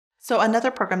So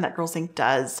another program that Girls Inc.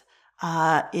 does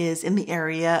is in the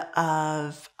area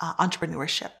of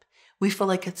entrepreneurship. We feel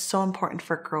like it's so important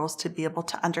for girls to be able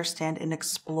to understand and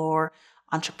explore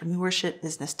entrepreneurship,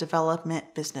 business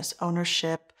development, business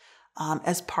ownership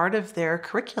as part of their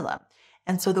curriculum.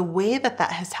 And so the way that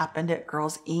that has happened at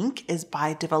Girls Inc. is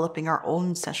by developing our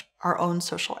own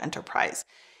social enterprise.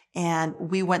 And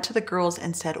we went to the girls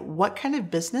and said, what kind of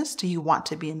business do you want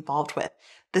to be involved with?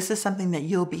 This is something that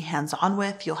you'll be hands-on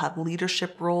with. You'll have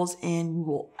leadership roles in, you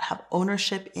will have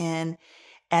ownership in.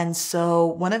 And so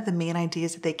one of the main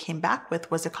ideas that they came back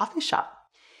with was a coffee shop.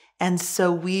 And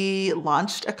so we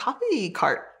launched a coffee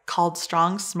cart called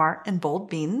Strong, Smart, and Bold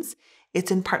Beans.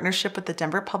 It's in partnership with the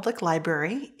Denver Public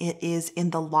Library. It is in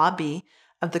the lobby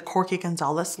of the Corky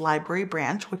Gonzalez Library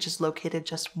branch, which is located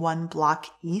just one block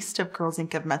east of Girls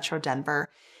Inc. of Metro Denver.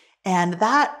 And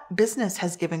that business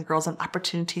has given girls an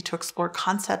opportunity to explore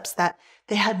concepts that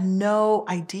they had no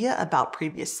idea about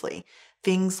previously.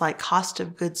 Things like cost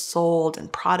of goods sold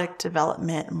and product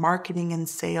development, marketing and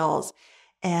sales.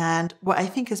 And what I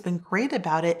think has been great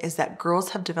about it is that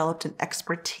girls have developed an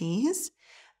expertise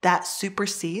that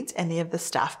supersedes any of the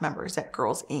staff members at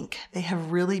Girls Inc. They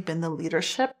have really been the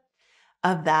leadership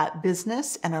of that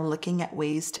business and are looking at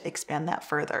ways to expand that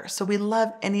further. So we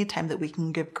love any time that we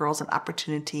can give girls an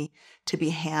opportunity to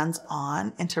be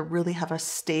hands-on and to really have a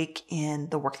stake in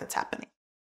the work that's happening.